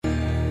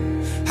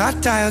I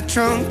dial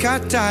drunk, I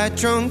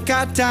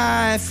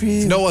die for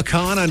you. Noah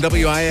Khan on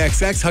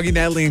WIXX, Huggy,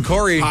 Natalie, and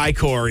Corey. Hi,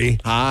 Corey.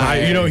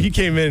 Hi. He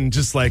came in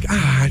just like,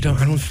 I'm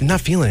not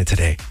feeling it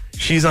today.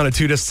 She's on a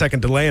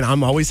 2-second delay, and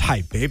I'm always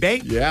hyped,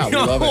 baby. Yeah, we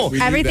love it. We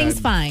need Everything's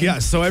that. fine. Yeah,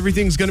 so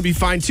everything's going to be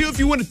fine, too. If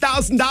you win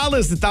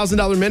 $1,000, the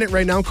 $1,000 minute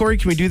right now, Corey,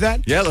 can we do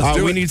that? Yeah, let's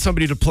do it. We need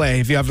somebody to play.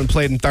 If you haven't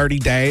played in 30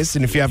 days,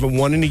 and if you haven't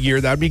won in a year,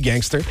 that would be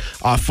gangster.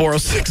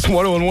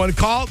 406-1011.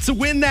 Call to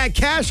win that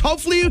cash.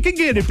 Hopefully you can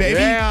get it, baby.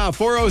 Yeah,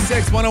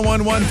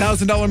 406-1011,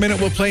 $1,000 minute.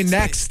 We'll play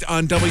next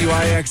on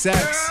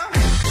WIXX.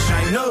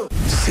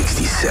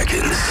 60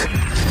 seconds,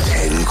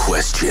 10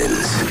 questions.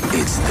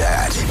 It's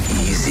that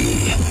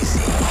easy.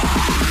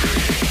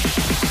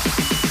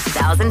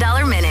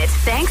 $1,000 minute,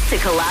 thanks to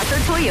Colosso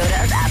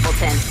Toyota of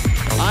Appleton.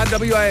 On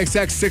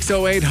WIXX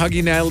 608,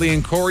 Huggy, Natalie,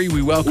 and Corey,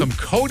 we welcome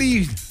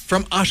Cody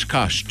from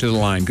Oshkosh to the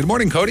line. Good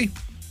morning, Cody.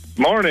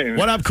 Morning.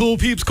 What up, cool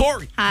peeps?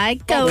 Corey. Hi,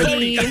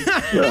 Cody.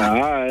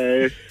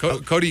 Hi.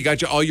 Cody, you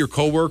got all your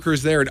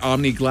co-workers there at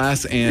Omni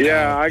Glass and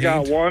Yeah, I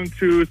got Paint? 1,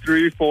 2,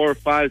 3, 4,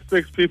 5,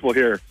 6 people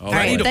here. Oh, All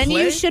right, to then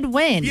play? you should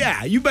win.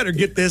 Yeah, you better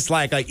get this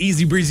like a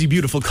easy breezy,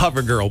 beautiful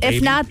cover girl, baby.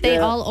 If not, they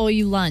all owe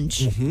you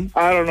lunch.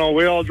 I don't know.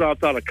 We all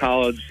dropped out of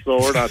college, so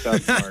we're not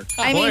that smart.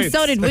 I mean,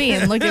 so did we,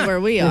 and look at where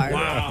we are.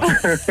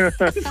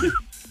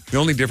 The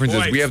only difference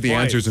is we have the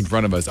answers in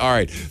front of us. All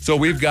right, so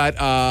we've got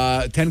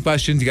 10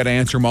 questions. You got to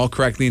answer them all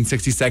correctly in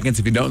 60 seconds.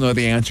 If you don't know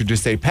the answer,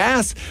 just say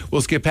pass.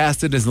 We'll skip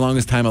past it. As long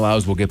as time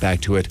allows, we'll get back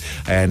to it.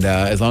 And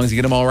as long as you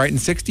get them all right in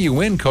 60, you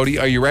win. Cody,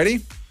 are you ready?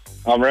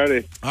 I'm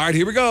ready. All right,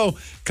 here we go.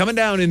 Coming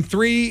down in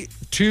 3,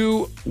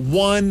 2,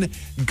 1,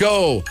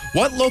 go.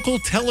 What local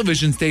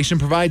television station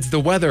provides the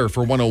weather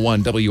for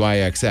 101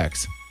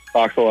 WIXX?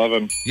 Fox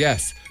 11.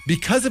 Yes.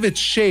 Because of its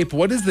shape,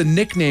 what is the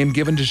nickname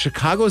given to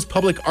Chicago's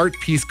public art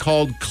piece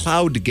called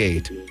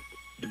Cloudgate?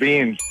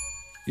 Beans.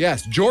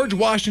 Yes. George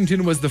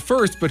Washington was the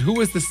first, but who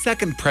was the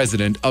second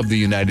president of the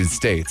United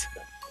States?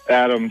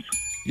 Adams.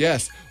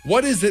 Yes.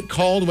 What is it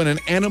called when an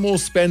animal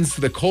spends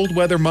the cold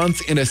weather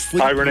months in a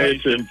sleep?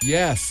 Hibernation.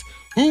 Yes.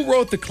 Who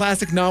wrote the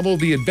classic novel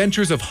The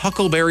Adventures of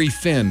Huckleberry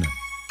Finn?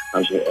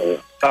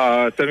 Samuel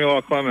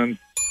L. Clemens.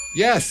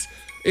 Yes.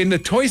 In the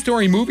Toy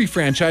Story movie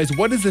franchise,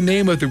 what is the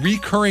name of the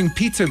recurring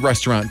pizza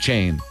restaurant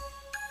chain?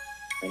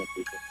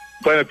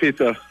 Planet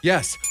Pizza.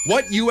 Yes.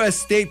 What U.S.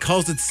 state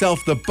calls itself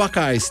the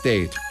Buckeye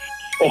State?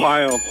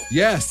 Ohio.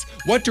 Yes.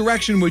 What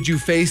direction would you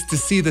face to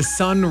see the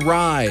sun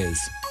rise?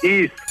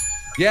 East.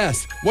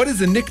 Yes. What is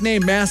the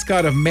nickname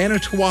mascot of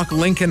Manitowoc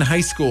Lincoln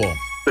High School?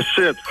 The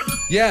ships.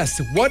 Yes.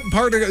 What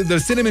part of the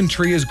cinnamon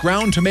tree is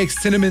ground to make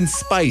cinnamon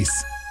spice?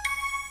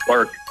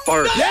 Bark.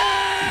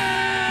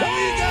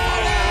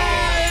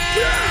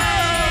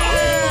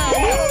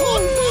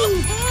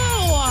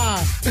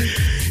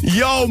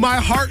 Yo, my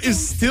heart is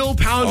still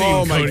pounding.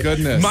 Oh, my Cody.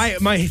 goodness.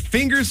 My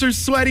fingers are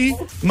sweaty.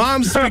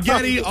 Mom's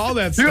spaghetti, all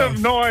that You stuff.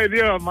 have no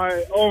idea.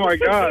 Oh my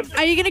God.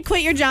 Are you going to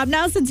quit your job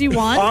now since you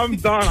won? I'm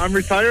done. I'm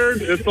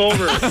retired. It's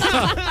over.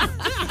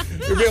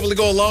 You'll be able to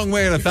go a long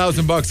way in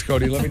 $1,000,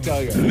 Cody, let me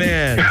tell you.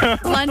 Man.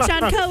 Lunch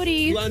on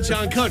Cody. Lunch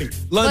on Cody.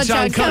 Lunch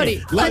on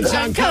Cody. Lunch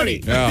on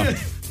Cody. Yeah.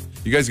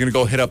 You guys are going to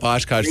go hit up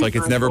Oshkosh like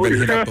it's never been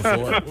hit up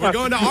before. We're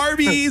going to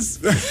Arby's.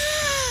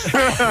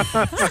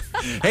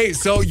 Hey,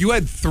 so you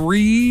had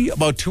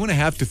about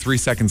 2.5 to 3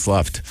 seconds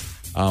left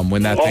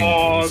when that thing.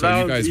 Oh, So that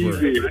you was guys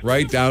easy. were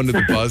right down to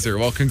the buzzer.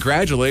 Well,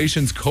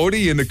 congratulations,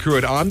 Cody and the crew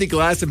at Omni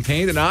Glass and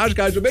Paint and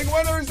Oshkosh are big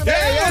winners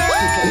today.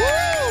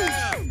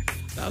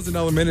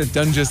 $1,000 minute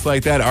done just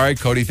like that. All right,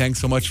 Cody, thanks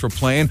so much for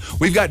playing.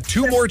 We've got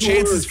 2 more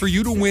chances for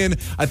you to win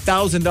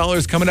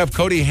 $1,000 coming up.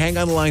 Cody, hang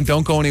on the line.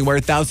 Don't go anywhere.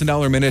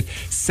 $1,000 minute,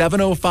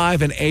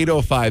 7:05 and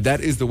 8:05. That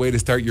is the way to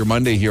start your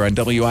Monday here on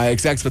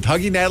WIXX with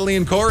Huggy, Natalie,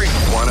 and Corey.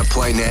 Want to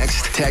play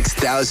next? Text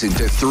 1000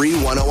 to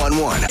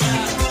 31011.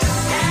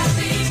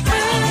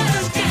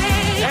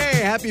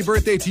 Hey, happy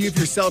birthday to you if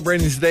you're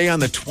celebrating today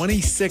on the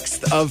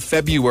 26th of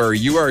February.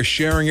 You are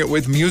sharing it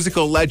with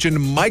musical legend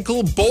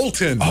Michael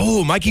Bolton.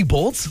 Oh, Mikey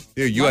Bolts?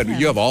 Yeah, you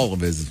have all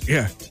of his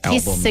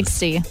albums. He's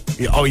 60.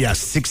 Oh, yeah,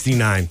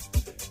 69.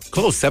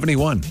 Close,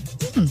 71.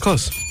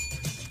 Close.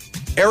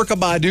 Erykah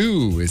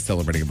Badu is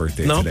celebrating a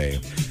birthday today.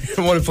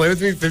 Want to play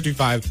with me?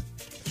 55.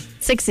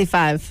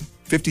 65.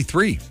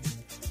 53.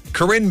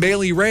 Corinne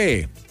Bailey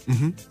Ray.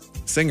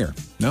 Singer.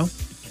 No?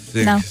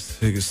 No.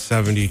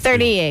 70.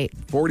 38.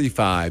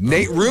 45.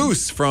 Nate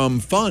Roos from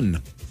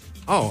Fun.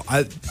 Oh,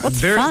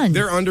 What's they're Fun?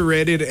 They're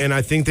underrated, and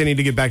I think they need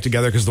to get back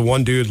together because the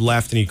one dude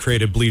left and he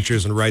created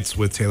Bleachers and Rights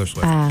with Taylor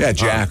Swift. Yeah,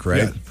 Jack,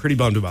 right? Yeah, pretty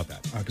bummed about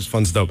that because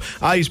Fun's dope.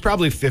 He's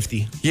probably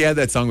 50. He had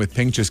that song with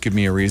Pink, Just Give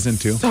Me a Reason,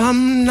 too.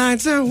 Some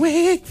nights I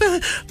wake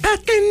up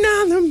backing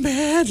on the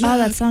bed. Oh,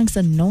 that song's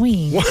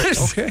annoying.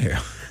 What? Okay.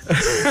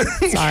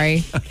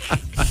 Sorry.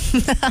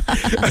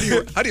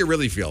 How do you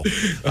really feel?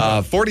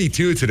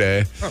 42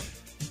 today.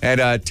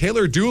 And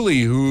Taylor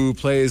Dooley, who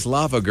plays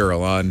Lava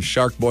Girl on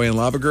Shark Boy and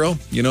Lava Girl.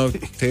 You know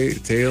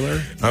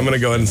Taylor? I'm going to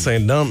go ahead and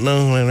say don't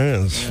know who it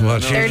is. Well,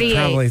 she's 38.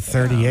 probably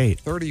 38.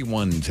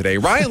 31 today.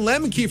 Ryan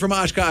Lemke from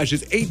Oshkosh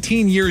is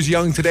 18 years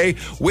young today.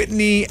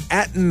 Whitney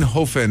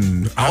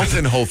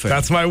Altenhofen.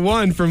 That's my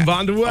one from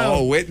Vonderwell.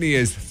 Oh, Whitney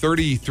is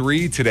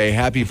 33 today.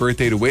 Happy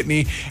birthday to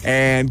Whitney.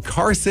 And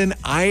Carson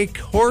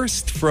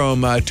Eichhorst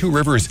from Two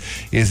Rivers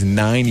is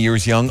 9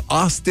 years young.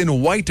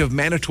 Austin White of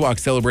Manitowoc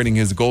celebrating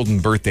his golden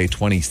birthday,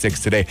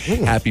 26 today.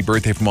 Ooh. Happy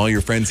birthday from all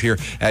your friends here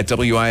at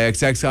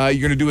WIXX.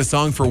 You're going to do a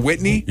song for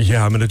Whitney?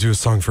 Yeah, I'm going to do a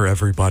song for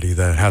everybody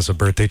that has a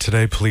birthday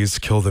today. Please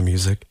kill the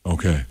music.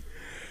 Okay.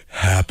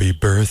 Happy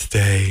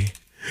birthday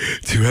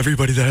to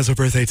everybody that has a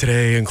birthday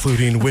today,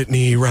 including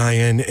Whitney,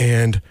 Ryan,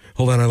 and,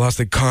 hold on, I lost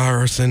it,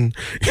 Carson.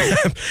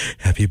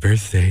 Happy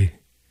birthday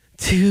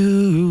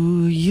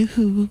to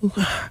you.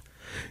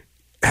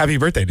 Happy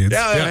birthday, dudes.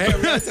 Yeah.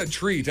 Hey, that's a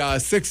treat.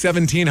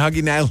 6:17,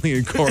 Huggy, Natalie,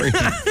 and Corey.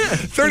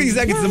 30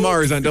 Seconds to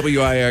Mars on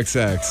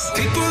WIXX.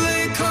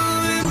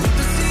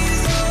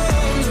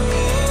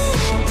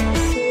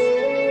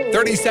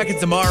 30 Seconds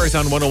to Mars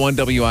on 101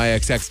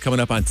 WIXX coming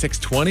up on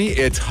 6:20.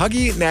 It's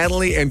Huggy,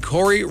 Natalie, and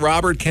Corey.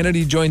 Robert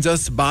Kennedy joins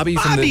us. Bobby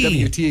from the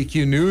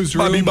WTAQ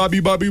newsroom.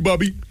 Bobby.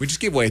 We just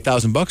gave away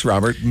 $1,000,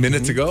 Robert,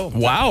 minutes ago.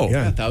 Wow.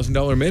 Yeah,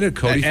 $1,000 minute.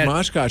 Cody from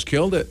Oshkosh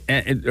killed it.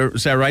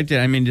 Is that right?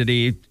 Did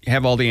he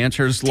have all the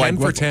answers? 10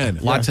 for 10.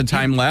 Lots of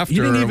time left?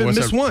 You didn't even was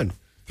miss it one.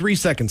 3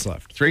 seconds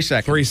left. 3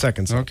 seconds? 3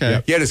 seconds left. Okay.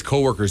 Yeah. He had his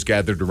coworkers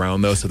gathered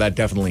around, though, so that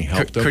definitely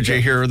helped him. Could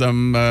you hear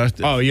them?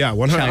 Oh, yeah,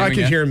 100. I could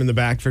in? hear him in the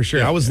back for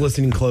sure. I was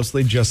listening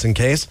closely just in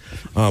case.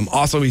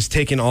 Also, he's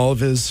taking all of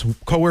his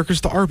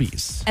coworkers to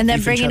Arby's. And then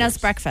Beef bringing cheddars. us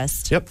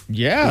breakfast. Yep.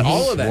 Yeah.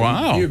 All of that.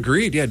 Wow. He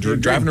agreed. Yeah,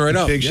 driving right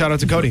up. Big shout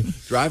out to Cody.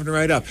 Driving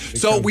right up.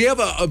 So we have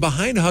a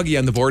behind Huggy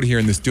on the board here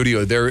in the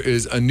studio. There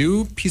is a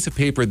new piece of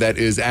paper that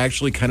is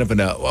actually kind of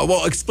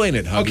well, explain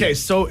it, Huggy. Okay,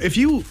 so if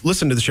you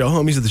listen to the show,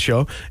 homies of the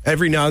show,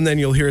 every now and then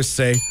you'll hear us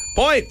say,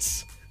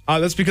 points.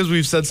 That's because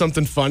we've said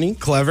something funny,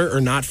 clever, or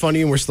not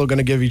funny, and we're still going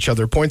to give each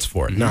other points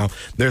for it. Now,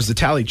 there's the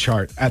tally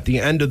chart. At the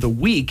end of the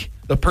week,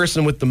 the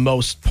person with the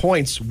most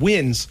points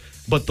wins,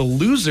 but the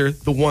loser,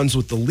 the ones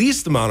with the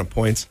least amount of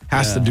points,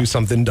 has to do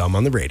something dumb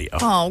on the radio.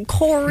 Oh,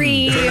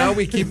 Corey. So now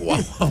we keep.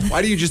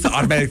 Why do you just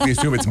automatically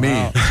assume it's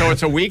me? So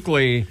it's a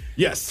weekly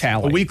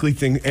tally. A weekly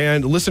thing,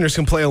 and listeners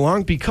can play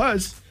along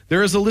because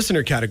there is a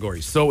listener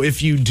category. So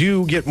if you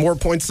do get more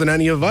points than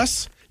any of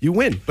us, you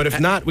win. But if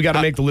not, we got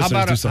to make the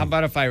listeners do something.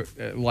 How about if I,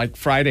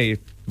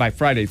 by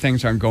Friday,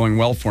 things aren't going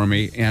well for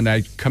me, and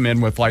I come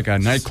in with like a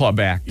nightclub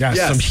act? Yeah,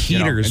 some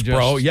heaters,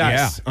 bro.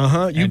 Yes.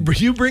 Yeah.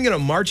 You bring in a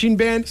marching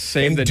band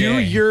Save and the do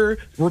day. your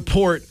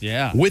report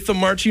with the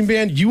marching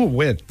band, you will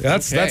win.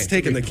 That's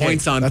taking the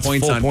points cake. on That's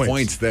points full on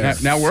points there.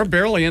 Now we're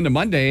barely into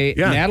Monday.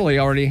 Yeah. Natalie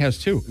already has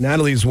 2.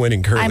 Natalie's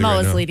winning currently. I'm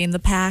always right now. leading the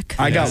pack.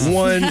 I got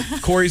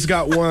 1, Corey's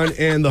got 1,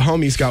 and the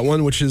homies got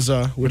 1, which is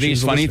Were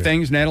these funny listener.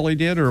 things Natalie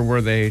did, or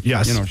were they?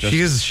 Yes,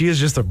 she is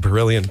just a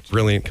brilliant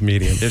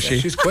comedian. Is she?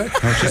 She's quick.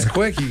 She's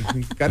quick. You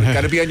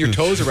got to be on your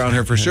toes around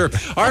her for sure.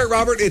 All right,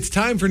 Robert, it's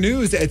time for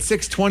news at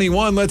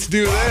 6:21. Let's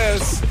do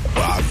this.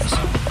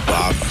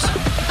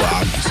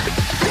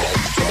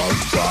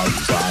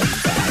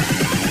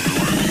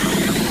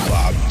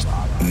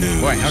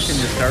 Boy, how can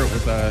you start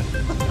with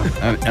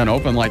an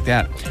open like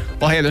that?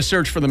 Well, hey, the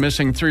search for the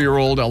missing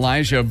 3-year-old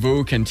Elijah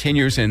Vu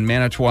continues in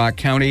Manitowoc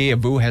County.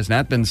 Vu has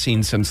not been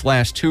seen since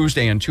last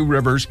Tuesday in Two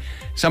Rivers.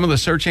 Some of the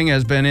searching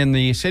has been in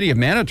the city of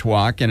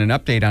Manitowoc. In an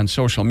update on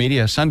social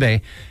media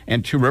Sunday,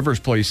 and Two Rivers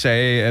police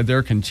say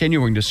they're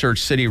continuing to search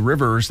city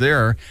rivers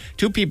there.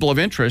 2 people of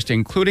interest,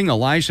 including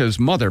Elijah's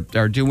mother,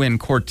 are due in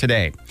court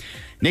today.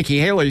 Nikki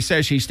Haley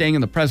says she's staying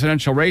in the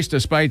presidential race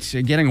despite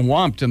getting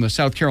whomped in the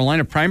South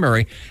Carolina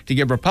primary to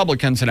give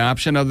Republicans an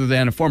option other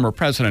than former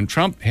President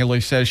Trump.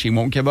 Haley says she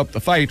won't give up the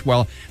fight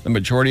while the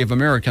majority of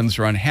Americans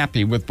are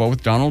unhappy with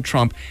both Donald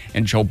Trump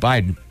and Joe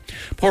Biden.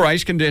 Poor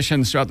ice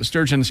conditions throughout the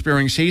sturgeon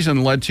spearing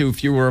season led to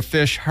fewer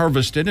fish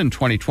harvested in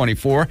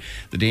 2024.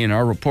 The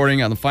DNR reporting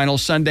on the final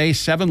Sunday,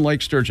 7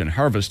 lake sturgeon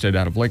harvested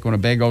out of Lake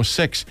Winnebago.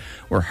 6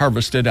 were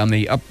harvested on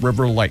the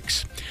upriver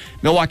lakes.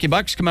 Milwaukee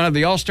Bucks come out of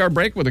the All-Star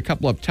break with a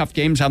couple of tough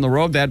games on the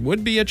road. That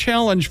would be a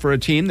challenge for a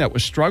team that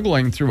was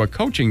struggling through a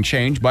coaching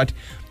change, but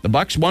the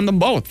Bucks won them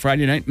both.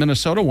 Friday night,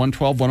 Minnesota,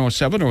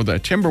 112-107 over the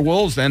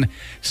Timberwolves. Then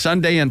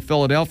Sunday in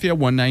Philadelphia,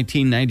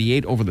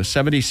 119-98 over the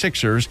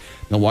 76ers.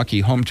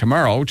 Milwaukee home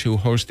tomorrow to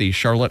host the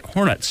Charlotte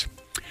Hornets.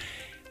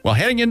 Well,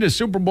 heading into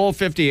Super Bowl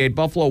 58,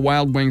 Buffalo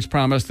Wild Wings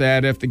promised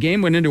that if the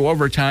game went into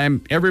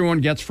overtime, everyone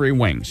gets free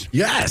wings.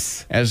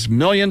 Yes. As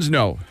millions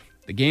know,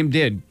 the game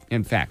did,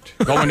 in fact,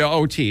 go into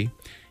OT.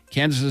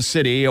 Kansas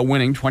City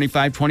winning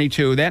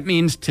 25-22. That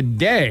means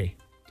today,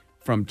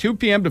 from 2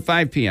 p.m. to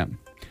 5 p.m.,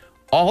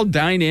 all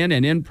dine-in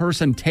and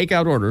in-person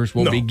takeout orders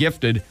will be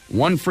gifted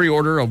 1 free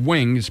order of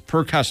wings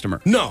per customer.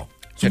 No.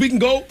 So we can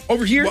go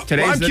over here.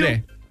 Today's the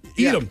day.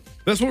 Eat them.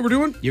 That's what we're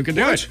doing? You can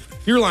do What? it.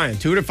 You're lying.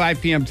 2 to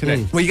 5 p.m.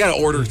 today. Well, you got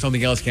to order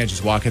something else. You can't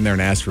just walk in there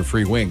and ask for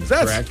free wings,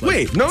 correct?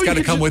 Wait, no, It's you got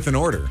to can come just- with an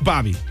order.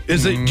 Bobby,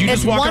 is it? Do you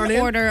It's just walk one on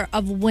in? order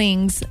of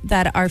wings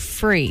that are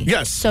free.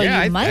 Yes. So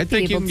Yeah, you might I be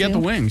think you able can get to. the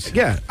wings.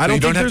 Yeah, I So don't you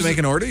don't think have to there's- make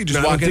an order? You just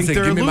No, I walk don't in and think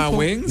say, they're "Give me a my loophole."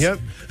 wings? Yep.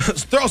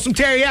 Throw some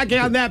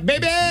teriyaki on that,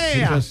 baby.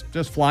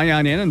 Just fly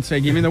on in and say,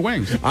 give me the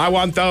wings. I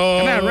want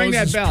those. Come on, ring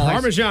that bell.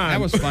 Parmesan.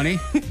 That was funny.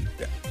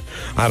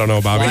 I don't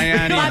know, Bobby. Fly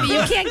on Bobby,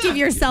 in. you can't give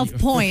yourself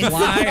points.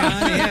 Fly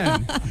on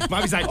in.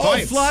 Bobby's like, Oh,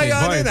 points. fly Say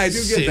on points. in. I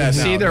do get that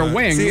now. See their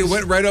wings. See, it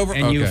went right over.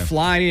 And you Okay.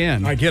 fly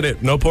in. I get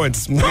it. No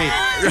points.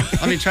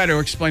 Let me try to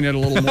explain it a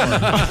little more.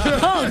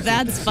 Oh,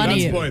 that's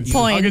funny. That's points.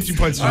 I'll get you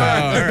points for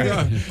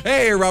that.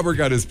 Hey, Robert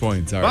got his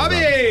points. All right, Bobby!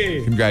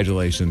 Robert.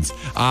 Congratulations.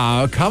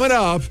 Coming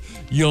up,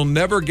 you'll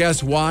never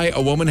guess why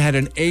a woman had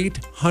an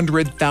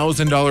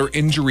 $800,000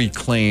 injury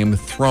claim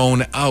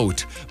thrown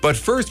out. But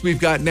first, we've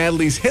got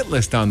Natalie's hit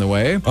list on the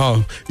way.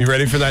 Oh, you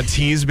ready for that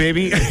tease,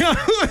 baby?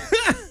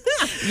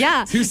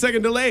 Yeah.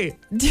 2-second delay.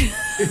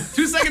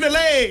 2-second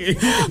delay.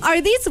 Are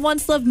these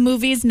once loved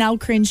movies now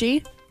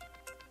cringy?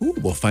 Ooh,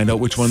 we'll find out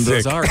which one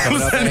those Sick. are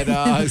coming up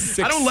at 6.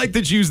 I don't like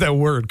that you use that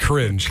word,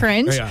 cringe.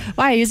 Cringe? Yeah.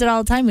 Why? I use it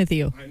all the time with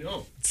you. I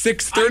know.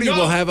 6:30. I know.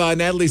 We'll have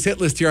Natalie's hit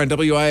list here on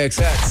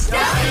WIXX.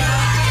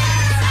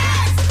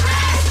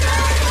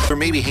 Or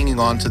maybe hanging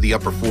on to the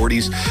upper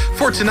 40s.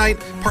 For tonight,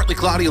 partly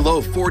cloudy, a low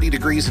of 40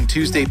 degrees, and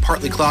Tuesday,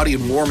 partly cloudy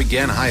and warm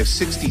again, a high of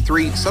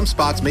 63. Some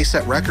spots may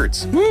set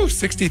records. Woo,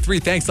 63.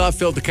 Thanks a lot,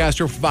 Phil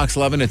DeCastro for Fox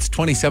 11. It's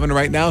 27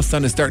 right now.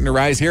 Sun is starting to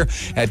rise here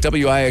at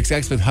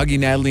WIXX with Huggy,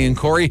 Natalie, and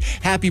Corey.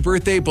 Happy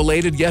birthday,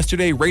 belated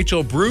yesterday.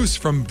 Rachel Bruce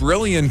from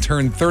Brilliant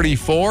turned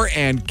 34,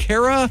 and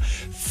Kara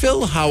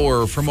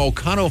Philhauer from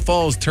O'Connell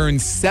Falls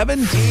turned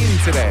 17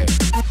 today.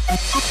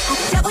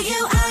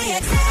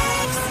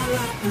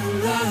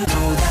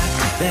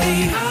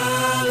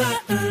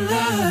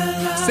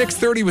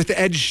 6:30 with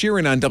Ed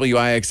Sheeran on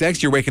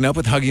WIXX. You're waking up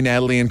with Huggy,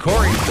 Natalie, and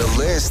Corey. The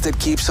list that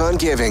keeps on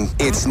giving.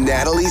 It's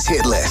Natalie's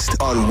hit list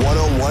on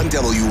 101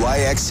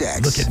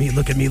 WIXX. Look at me,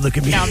 look at me, look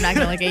at me. No, I'm not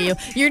going to look at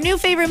you. Your new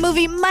favorite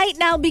movie might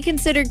now be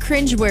considered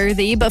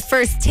cringeworthy, but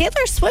first,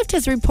 Taylor Swift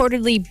has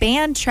reportedly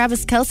banned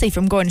Travis Kelce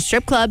from going to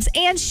strip clubs,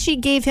 and she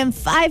gave him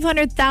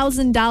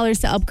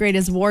 $500,000 to upgrade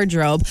his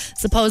wardrobe.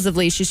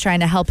 Supposedly, she's trying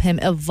to help him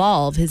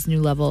evolve his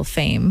new level of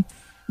fame.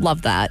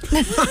 Love that.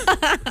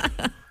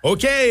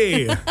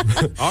 Okay.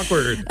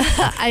 Awkward.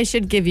 I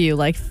should give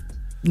you,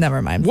 never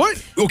mind.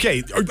 What?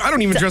 Okay. I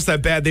don't even dress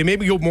that bad. They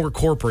made me go more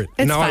corporate.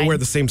 It's Now I fine. wear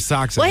the same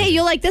socks. Well, every hey, day.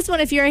 you'll like this one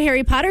if you're a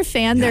Harry Potter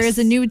fan. There is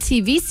a new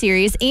TV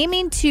series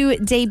aiming to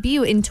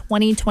debut in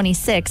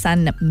 2026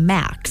 on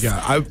Max.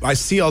 Yeah, I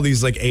see all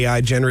these AI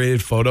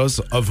generated photos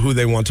of who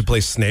they want to play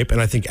Snape, and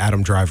I think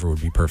Adam Driver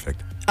would be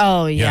perfect.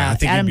 Oh, yeah. I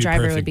think Adam he'd be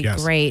Driver perfect, would be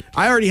yes. great.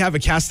 I already have a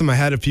cast in my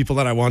head of people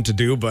that I want to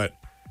do, but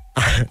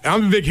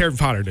I'm a big Harry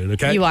Potter dude,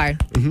 okay? You are.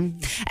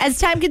 As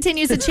time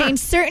continues to change,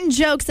 certain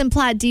jokes and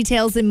plot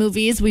details in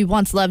movies we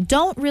once loved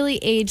don't really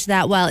age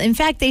that well. In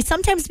fact, they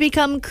sometimes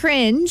become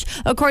cringe.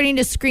 According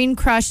to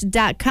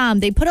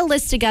ScreenCrush.com, they put a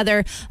list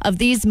together of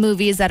these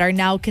movies that are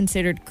now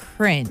considered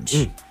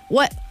cringe.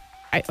 What?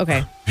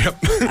 Okay. Yep.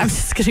 I'm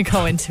just going to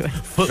go into it.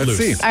 Footloose.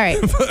 Let's see. All right.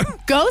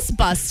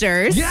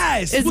 Ghostbusters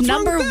Yes. is What's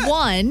wrong number with that?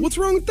 1. What's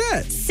wrong with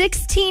that?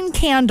 16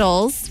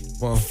 Candles,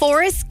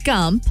 Forrest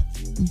Gump,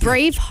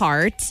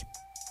 Braveheart,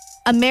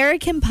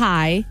 American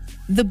Pie,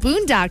 The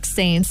Boondock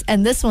Saints,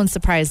 and this one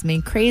surprised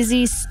me,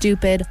 Crazy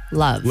Stupid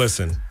Love.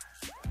 Listen,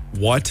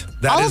 what?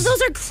 That All is of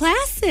those are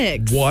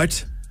classics.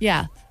 what?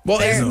 Yeah. Well,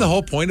 isn't the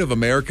whole point of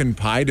American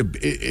Pie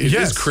it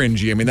Yes. is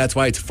cringy? I mean, that's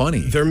why it's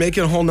funny. They're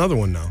making a whole nother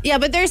one now. Yeah,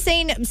 but they're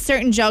saying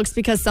certain jokes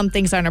because some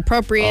things aren't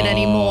appropriate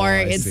anymore.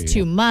 It's see.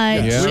 too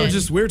much. Yeah.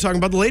 We were talking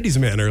about the Ladies'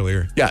 Man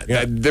earlier.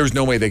 Yeah, there's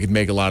no way they could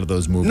make a lot of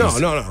those movies.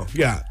 No.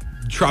 Yeah,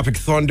 Tropic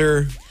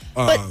Thunder.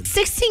 But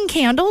 16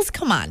 Candles?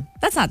 Come on.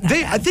 That's not that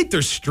I bad. think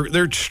they're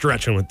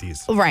stretching with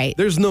these. Right.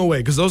 There's no way,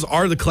 because those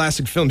are the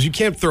classic films. You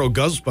can't throw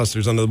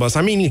Ghostbusters under the bus.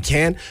 I mean, you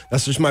can.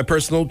 That's just my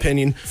personal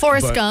opinion.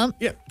 Forrest But- Gump.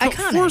 Yeah.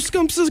 Iconic. Forrest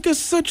Gump's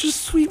such a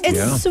sweet It's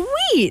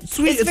movie. sweet.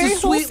 It's very a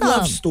sweet wholesome.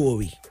 love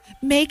story.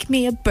 Make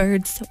me a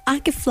bird so I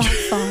can fly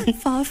far,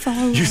 far, far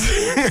away.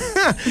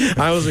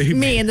 I was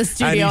Me in the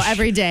studio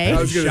every day. I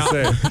was going to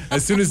say,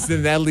 as soon as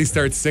Natalie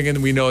starts singing,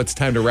 we know it's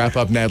time to wrap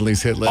up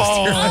Natalie's hit list.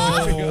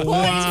 Oh,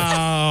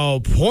 wow.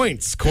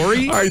 Points,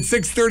 Corey. All right,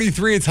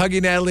 6:33. It's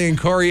Huggy, Natalie, and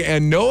Corey,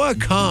 and Noah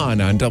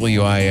Khan on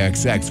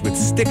WIXX with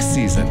Stick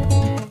Season.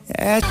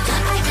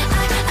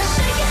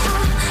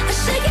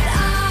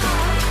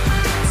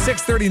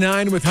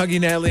 6:39 with Huggy,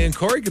 Natalie, and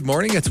Corey. Good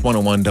morning. It's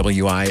 101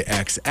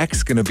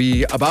 WIXX. Going to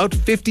be about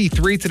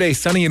 53 today,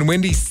 sunny and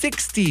windy.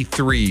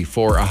 63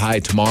 for a high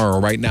tomorrow.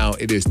 Right now,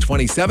 it is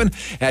 27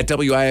 at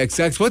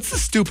WIXX. What's the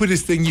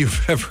stupidest thing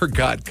you've ever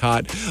got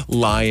caught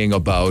lying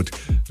about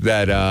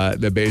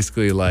that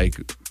basically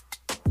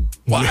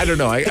well, I don't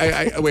know.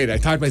 I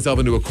talked myself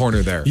into a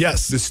corner there.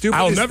 Yes. The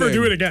stupidest I'll never thing-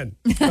 do it again.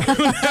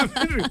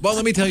 Well,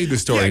 let me tell you the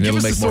story Yeah, and give it'll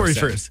us make the more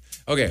story sense.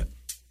 first. Okay.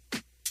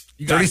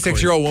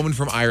 36-year-old woman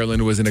from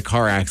Ireland was in a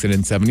car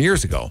accident 7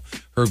 years ago.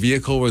 Her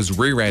vehicle was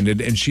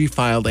rear-ended, and she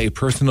filed a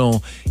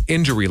personal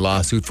injury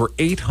lawsuit for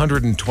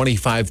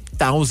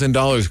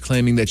 $825,000,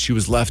 claiming that she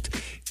was left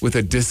with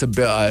a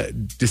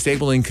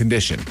disabling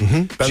condition.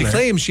 She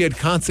claims she had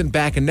constant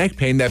back and neck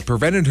pain that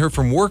prevented her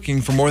from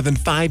working for more than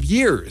 5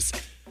 years.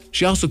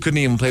 She also couldn't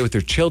even play with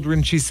her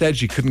children, she said.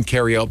 She couldn't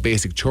carry out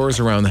basic chores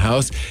around the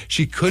house.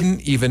 She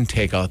couldn't even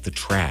take out the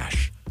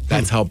trash.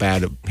 That's how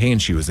bad of pain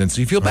she was in.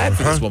 So you feel bad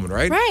for this woman,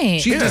 right? Right.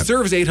 She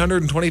deserves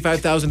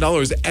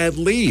 $825,000 at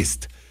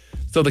least.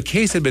 So the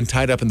case had been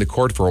tied up in the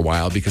court for a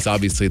while because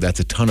obviously that's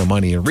a ton of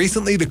money. And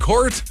recently the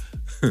court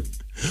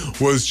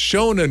was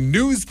shown a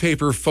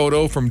newspaper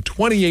photo from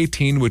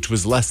 2018, which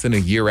was less than a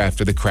year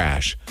after the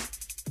crash.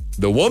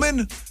 The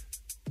woman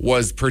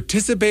was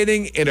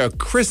participating in a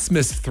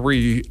Christmas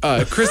tree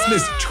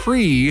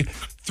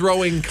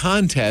throwing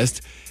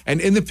contest.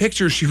 And in the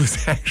picture, she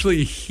was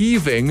actually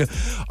heaving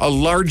a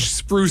large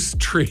spruce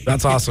tree.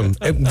 That's awesome.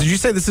 Did you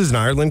say this is in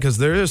Ireland? Because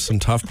there is some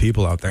tough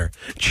people out there.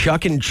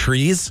 Chucking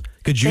trees?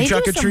 Could you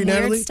chuck a tree, weird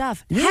Natalie?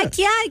 Stuff. Yeah. Heck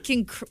yeah, I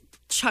can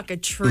chuck a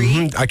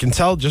tree. I can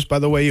tell just by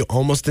the way you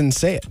almost didn't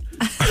say it.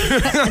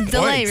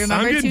 Delay, Points. remember?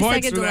 I'm getting 2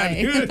 points second for that.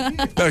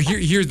 delay. Now,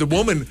 here's the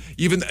woman.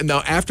 Even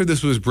now, after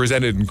this was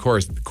presented in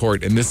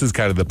court, and this is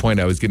kind of the point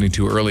I was getting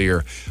to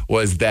earlier,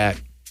 was that,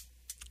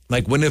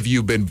 like, when have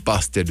you been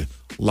busted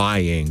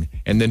lying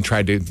and then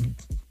tried to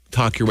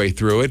talk your way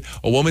through it?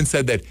 A woman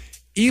said that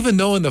even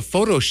though in the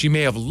photo she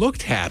may have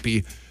looked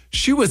happy,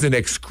 she was in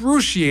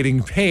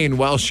excruciating pain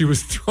while she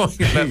was throwing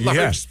that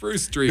large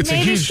spruce tree. It's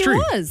Maybe a huge she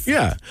tree. was.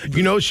 Yeah.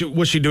 You know,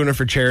 was she doing it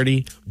for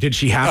charity? Did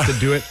she have to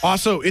do it?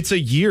 Also, it's a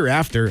year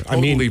after.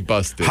 Totally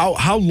busted.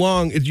 How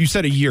long? You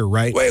said a year,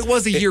 right? Well, it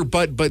was a year,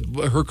 but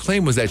her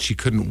claim was that she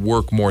couldn't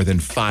work more than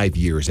 5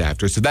 years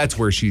after. So that's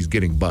where she's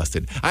getting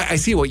busted. I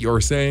see what you're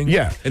saying.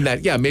 Yeah. And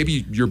that,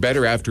 maybe you're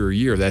better after a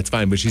year. That's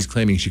fine. But she's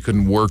claiming she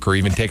couldn't work or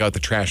even take out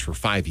the trash for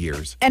 5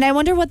 years. And I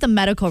wonder what the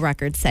medical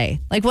records say.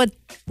 Like what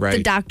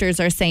the doctors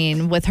are saying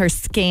with her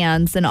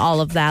scans and all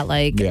of that.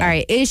 Like, all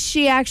right, is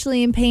she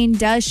actually in pain?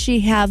 Does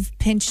she have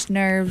pinched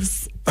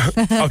nerves?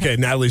 Okay,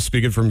 Natalie's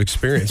speaking from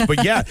experience.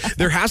 But yeah,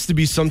 there has to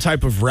be some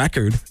type of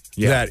record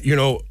that, you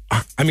know,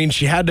 I mean,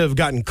 she had to have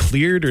gotten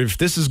cleared, or if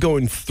this is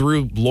going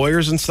through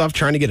lawyers and stuff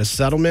trying to get a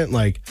settlement,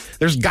 like,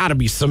 there's got to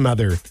be some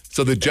other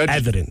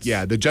evidence.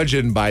 Yeah, the judge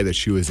didn't buy that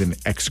she was in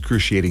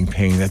excruciating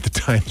pain at the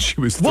time she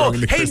was throwing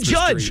the Christmas tree.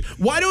 Hey, Judge,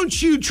 why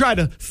don't you try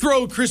to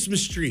throw a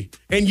Christmas tree?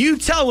 And you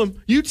tell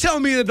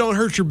me that don't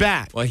hurt your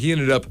back. Well, he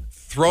ended up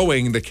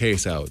throwing the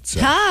case out.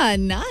 So. Ah,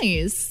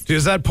 nice.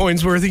 Is that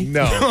points worthy?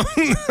 No.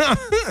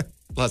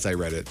 Plus, I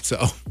read it,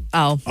 so.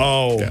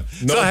 Oh. Yeah.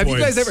 No so have points.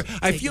 you guys ever,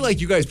 I feel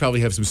like you guys probably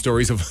have some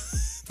stories of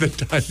the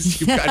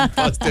times you've gotten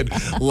busted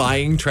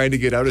lying, trying to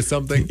get out of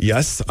something.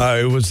 Yes,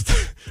 it was.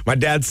 My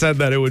dad said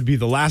that it would be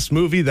the last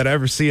movie that I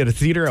ever see at a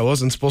theater. I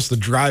wasn't supposed to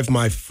drive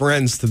my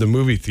friends to the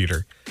movie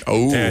theater.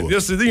 Oh. And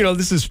this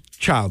is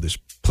childish,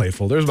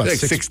 playful. There was about like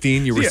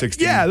 16, you were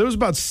 16? Yeah, there was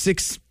about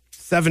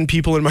 6-7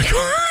 people in my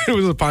car. It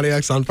was a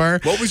Pontiac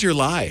Sunfire. What was your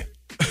lie?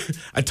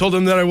 I told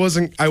them that I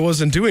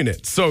wasn't doing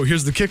it. So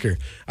here's the kicker.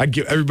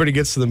 Everybody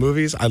gets to the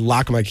movies. I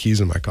lock my keys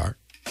in my car.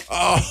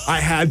 Oh, I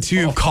had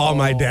to call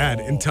my dad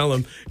and tell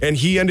him. And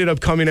he ended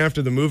up coming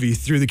after the movie,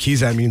 threw the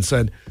keys at me and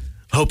said,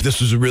 "Hope this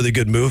was a really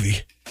good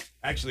movie."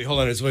 Actually, hold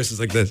on. His voice is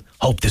like this.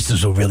 "Hope this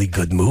is a really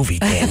good movie,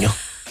 Daniel."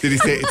 Did he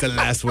say it's the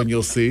last one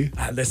you'll see?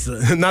 That's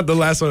not the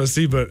last one I'll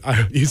see, but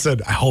he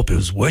said, "I hope it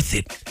was worth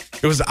it."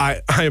 It was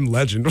I Am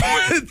Legend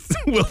with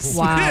Will Smith.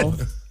 Wow.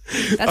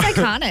 That's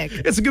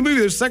iconic. It's a good movie.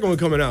 There's a second one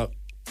coming out.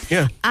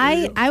 Yeah.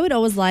 I would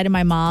always lie to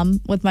my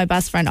mom with my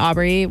best friend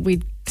Aubrey.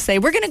 We'd say,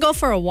 we're going to go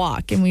for a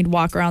walk. And we'd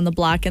walk around the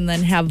block and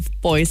then have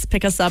boys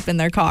pick us up in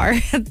their car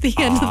at the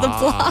end of the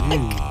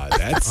block.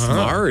 That's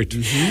smart.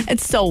 And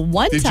so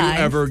one Did time. you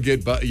ever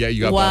get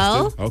you got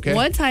busted? Okay.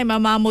 One time my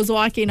mom was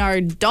walking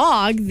our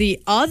dog on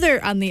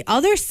the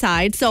other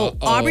side. So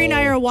Aubrey and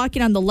I are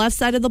walking on the left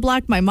side of the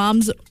block. My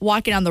mom's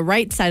walking on the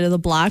right side of the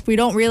block. We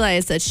don't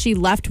realize that she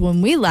left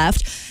when we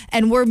left.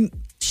 And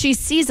she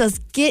sees us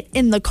get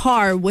in the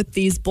car with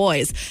these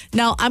boys.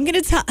 Now, I'm going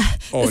to tell,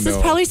 this is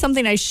probably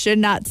something I should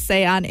not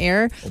say on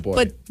air,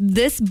 but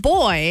this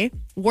boy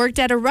worked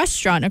at a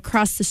restaurant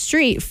across the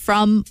street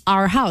from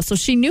our house. So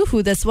she knew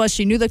who this was.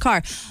 She knew the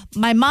car.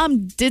 My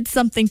mom did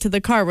something to the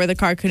car where the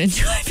car couldn't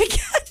drive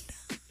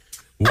again.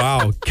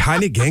 Wow,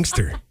 kind of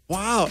gangster.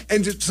 Wow.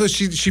 And so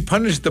she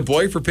punished the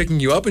boy for picking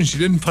you up and she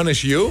didn't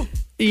punish you?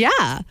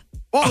 Yeah.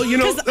 Well,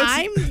 because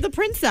I'm the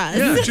princess.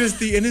 You're just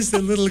the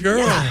innocent little girl.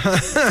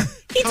 Yeah.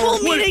 He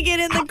told me to get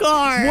in the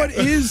car. What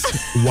is?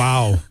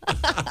 Wow.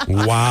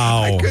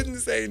 I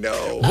couldn't say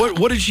no.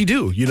 What did she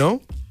do? You know?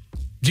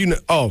 Do you know?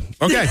 Oh,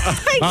 okay.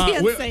 I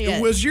can't say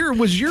it. Was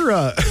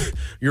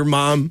your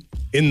mom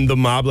in the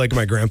mob like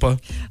my grandpa?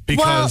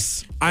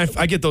 Because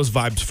I get those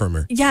vibes from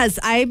her. Yes,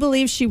 I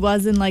believe she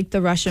was in like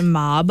the Russian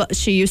mob.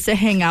 She used to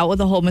hang out with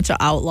a whole bunch of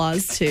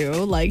outlaws too.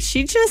 Like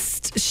she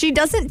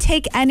doesn't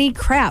take any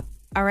crap.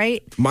 All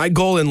right. My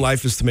goal in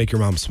life is to make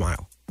your mom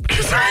smile.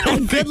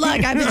 Good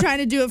luck. I've been trying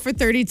to do it for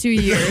 32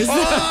 years.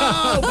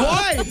 Oh,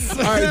 boys!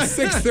 All right,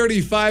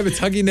 6:35. It's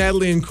Huggy,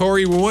 Natalie, and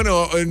Corey. We want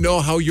to know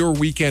how your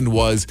weekend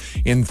was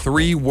in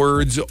 3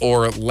 words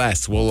or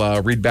less.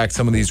 We'll read back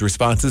some of these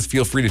responses.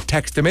 Feel free to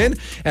text them in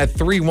at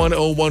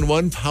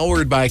 31011,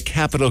 powered by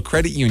Capital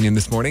Credit Union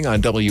this morning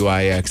on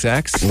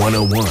WIXX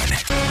 101.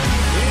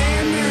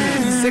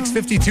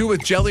 6:52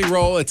 with Jelly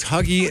Roll. It's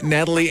Huggy,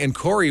 Natalie, and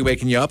Corey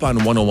waking you up on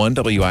 101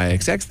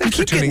 WIXX. Thanks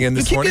for tuning in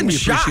this morning. We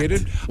appreciate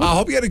it. I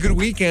hope you had a good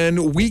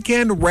weekend.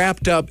 Weekend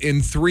wrapped up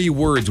in 3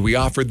 words. We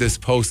offered this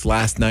post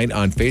last night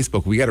on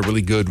Facebook. We got a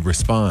really good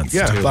response.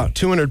 Yeah, too. about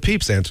 200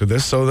 peeps answered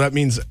this, so that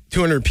means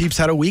 200 peeps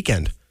had a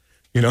weekend.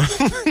 You know?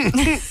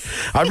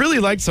 I really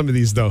liked some of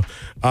these, though.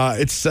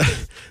 It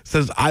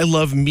says, I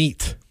love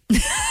meat.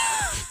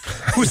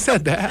 Who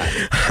said that?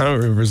 I don't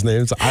remember his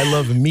name. It's I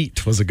love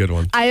meat was a good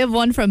one. I have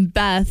one from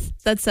Beth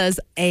that says,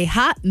 a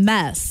hot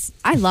mess.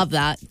 I love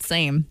that.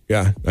 Same.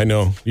 Yeah, I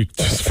know.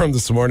 Just from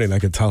this morning, I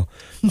could tell.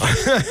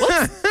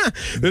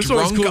 This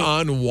one's Drunk cool.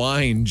 on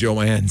wine,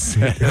 Joanne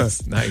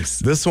says. Nice.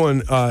 This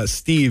one,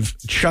 Steve,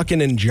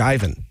 chucking and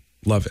jiving.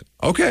 Love it.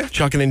 Okay.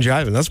 Chucking and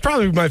jiving. That's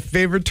probably my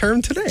favorite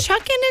term today.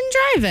 Chucking and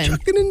driving.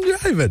 Chucking and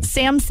jiving.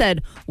 Sam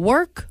said,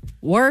 work,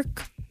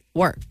 work,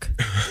 work.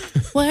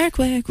 Work,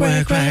 work,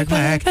 work, work,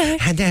 work,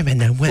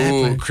 work.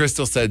 Ooh,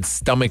 Crystal said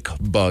stomach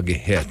bug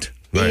hit.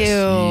 Ew.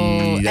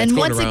 That's And going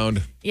once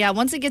around.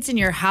 once it gets in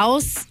your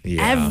house,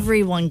 Yeah.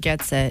 everyone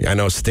gets it. Yeah, I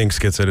know Stinks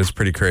gets it. It's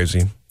pretty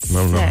crazy. I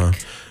don't know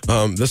Sick.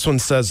 how. This one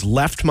says,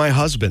 left my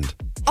husband.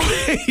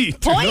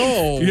 Points.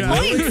 No, Yeah.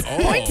 really?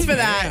 Points for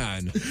that.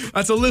 Man.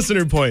 That's a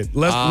listener point.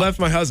 Left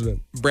my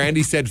husband.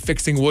 Brandy said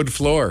fixing wood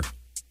floor.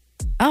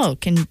 Oh,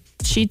 can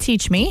she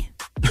teach me?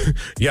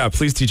 Yeah,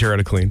 please teach her how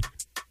to clean.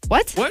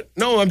 What? What?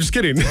 No, I'm just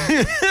kidding.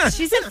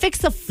 She said fix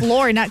the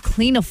floor, not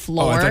clean a Oh,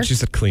 floor. I thought she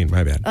said clean.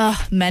 My bad.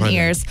 Many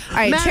years. All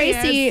right,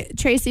 Many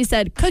Tracy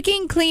said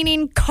cooking,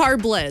 cleaning,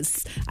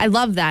 carbless. I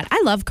love that.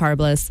 I love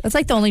carbless. That's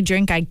like the only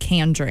drink I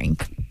can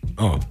drink.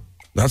 Oh,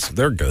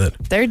 they're good.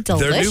 They're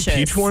delicious. Their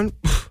new peach one,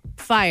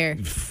 Fire.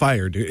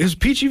 fire, dude. Is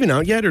peach even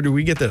out yet, or do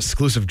we get the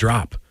exclusive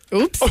drop?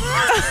 Oops.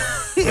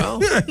 Well,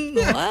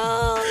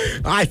 Well,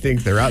 I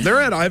think they're out. They're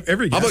at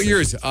every. how gas about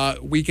yours?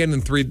 Weekend in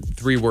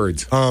three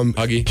words.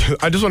 Huggy.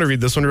 I just want to read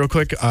this one real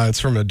quick. It's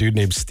from a dude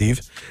named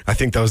Steve. I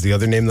think that was the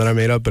other name that I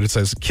made up, but it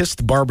says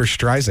kissed Barbara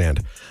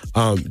Streisand.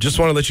 Just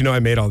want to let you know I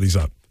made all these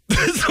up.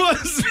 This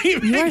was me.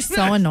 you are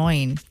so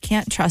annoying.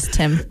 Can't trust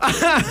him.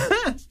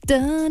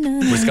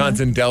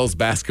 Wisconsin Dells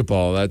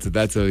basketball. That's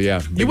a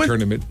big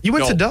tournament. You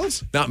went No, to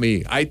Dells? Not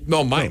me.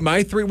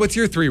 My 3. What's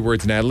your 3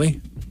 words, Natalie,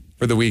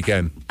 for the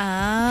weekend?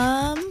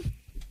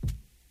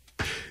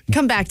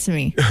 Come back to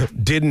me.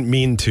 Didn't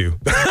mean to.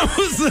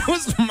 That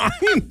was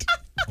mine.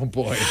 Oh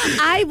boy.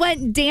 I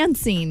went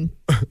dancing.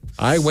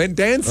 I went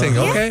dancing.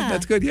 Okay, Yeah.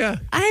 that's good. Yeah.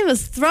 I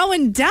was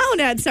throwing down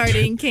at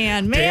Sardine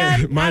Can.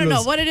 Man, Damn, mine I don't know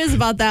was- what it is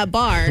about that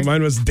bar.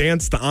 Mine was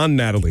danced on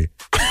Natalie.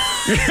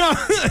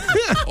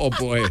 Oh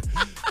boy.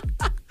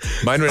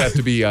 Mine would have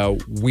to be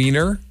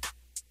wiener.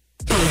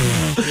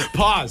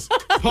 Pause.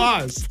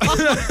 Pause.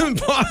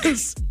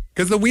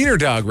 Because the wiener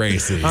dog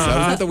races. I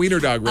was at the wiener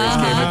dog race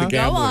game at the Go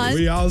gambling. on.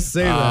 We all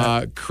say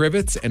that.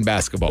 Crivets and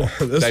basketball.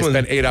 This I one-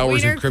 spent 8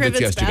 hours Wiener in crivets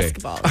crivets yesterday.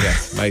 basketball.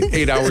 Yes, my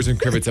 8 hours in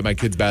crivets at my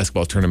kids'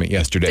 basketball tournament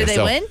yesterday. Did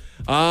they win?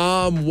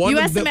 One You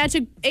of asked the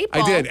Magic 8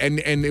 Ball. I did,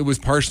 and it was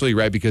partially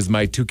right because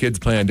my 2 kids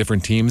play on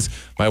different teams.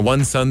 My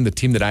one son, the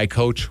team that I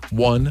coach,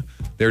 won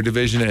their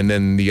division, and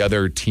then the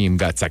other team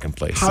got second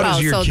place. How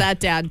does your so kid- that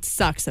dad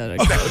sucks at a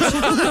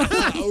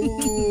coach.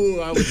 Ooh,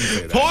 I wouldn't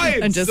say that. Points.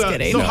 I'm just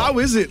kidding. So No. how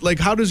is it? Like,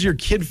 how does your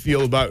kid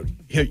feel about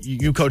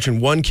you coaching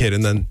one kid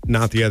and then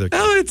not the other kid?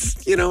 Oh,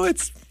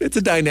 it's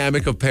a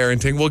dynamic of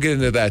parenting. We'll get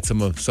into that some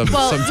Well,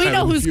 sometime we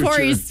know in the who's future.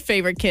 Corey's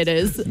favorite kid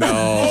is. No.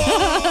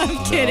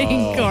 I'm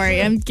kidding,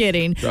 Corey. I'm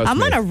kidding. Trust I'm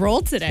me. on a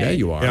roll today. Yeah,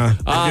 you are. Yeah,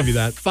 I'll give you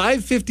that.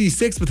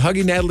 5:56 with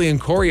Huggy, Natalie, and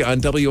Corey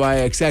on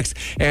WIXX.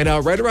 And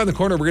right around the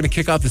corner, we're going to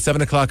kick off the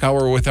 7 o'clock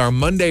hour with our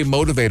Monday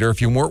Motivator.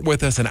 If you weren't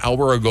with us an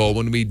hour ago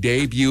when we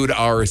debuted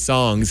our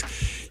songs,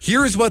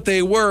 here's what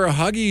they were.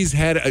 Huggy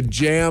had a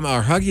jam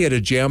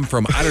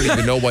from, I don't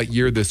even know what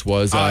year this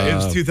was. It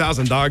was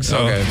 2000 dogs. So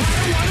Okay.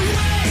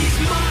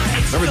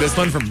 Remember this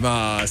one from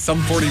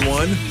Sum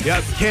 41?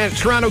 yeah,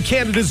 Toronto,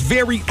 Canada's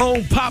very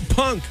own pop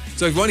punk.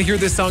 So if you want to hear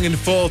this song in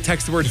full,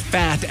 text the word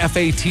FAT,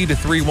 F-A-T, to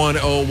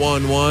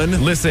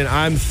 31011. Listen,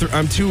 I'm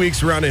 2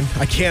 weeks running.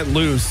 I can't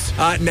lose.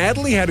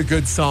 Natalie had a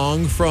good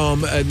song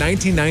from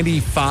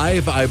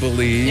 1995, I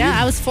believe. Yeah,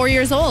 I was 4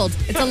 years old.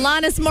 It's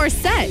Alanis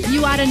Morissette.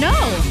 You ought to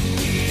know.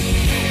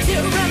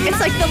 It's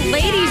like the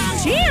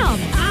ladies' jam.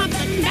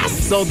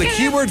 So the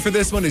keyword for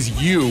this one is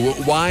you,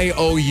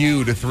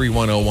 Y-O-U, to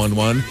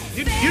 31011.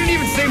 You didn't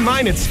even say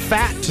mine. It's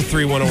fat to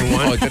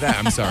 3101. Oh, did I?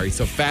 I'm sorry.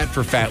 So fat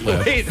for fat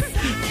lip. Wait.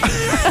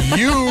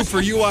 You for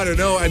you ought to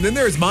know. And then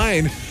there's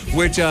mine,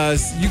 which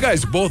you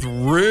guys both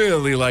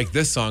really like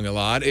this song a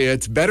lot.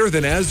 It's Better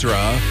Than Ezra.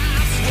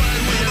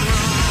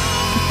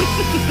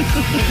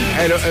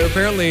 And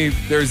apparently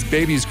there's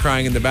babies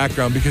crying in the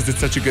background because it's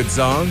such a good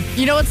song.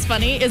 You know what's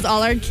funny is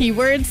all our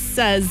keywords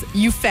says,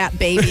 you fat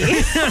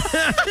baby.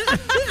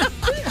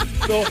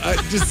 So,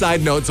 just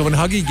side note, so when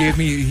Huggy gave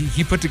me,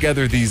 he put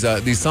together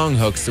these song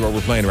hooks to what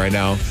we're playing right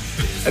now.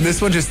 And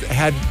this one just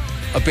had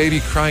a baby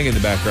crying in the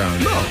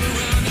background. No,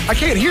 I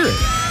can't hear it.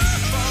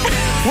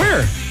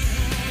 Where?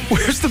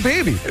 Where's the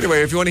baby?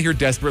 Anyway, if you want to hear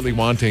Desperately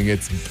Wanting,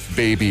 it's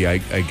Baby, I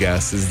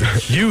guess.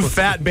 You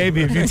fat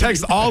baby. If you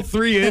text all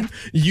three in,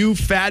 you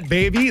fat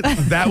baby,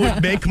 that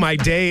would make my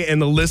day,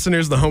 and the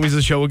listeners, the homies of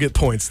the show, will get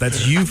points.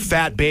 That's you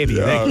fat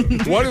baby.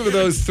 One of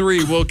those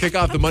three will kick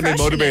off the Monday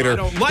Motivator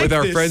with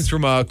our friends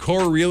from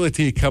Core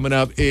Realty coming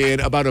up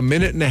in about a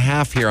minute and a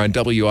half here on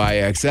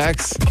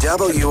WIXX.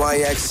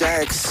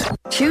 WIXX.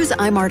 Choose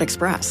iMart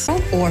Express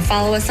or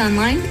follow us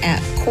online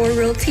at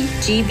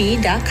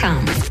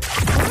corerealtygb.com.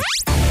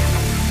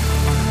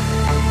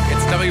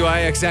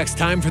 WIXX,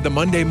 time for the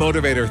Monday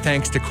Motivator,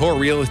 thanks to Core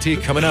Realty,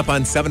 coming up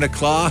on 7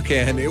 o'clock,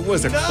 and it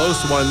was a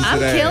close one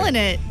today. I'm killing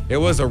it. It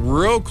was a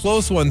real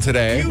close one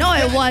today. No,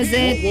 it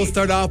wasn't. We'll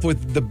start off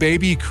with the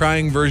baby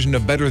crying version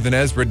of Better Than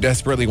Ezra,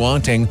 Desperately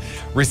Wanting,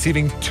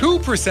 receiving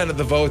 2% of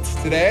the votes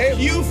today.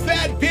 You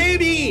fat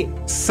baby!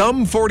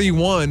 Sum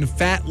 41,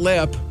 Fat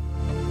Lip,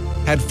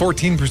 had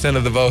 14%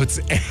 of the votes.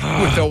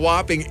 And with a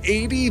whopping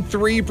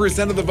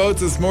 83% of the votes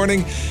this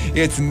morning,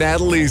 it's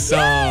Natalie's song.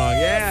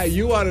 Yeah,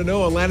 You Ought to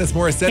Know, Alanis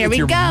Morissette. Here it's we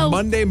your go.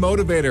 Monday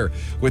Motivator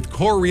with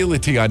Core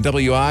Realty on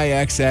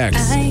WIXX.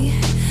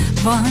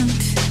 I want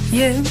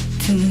you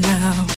to know.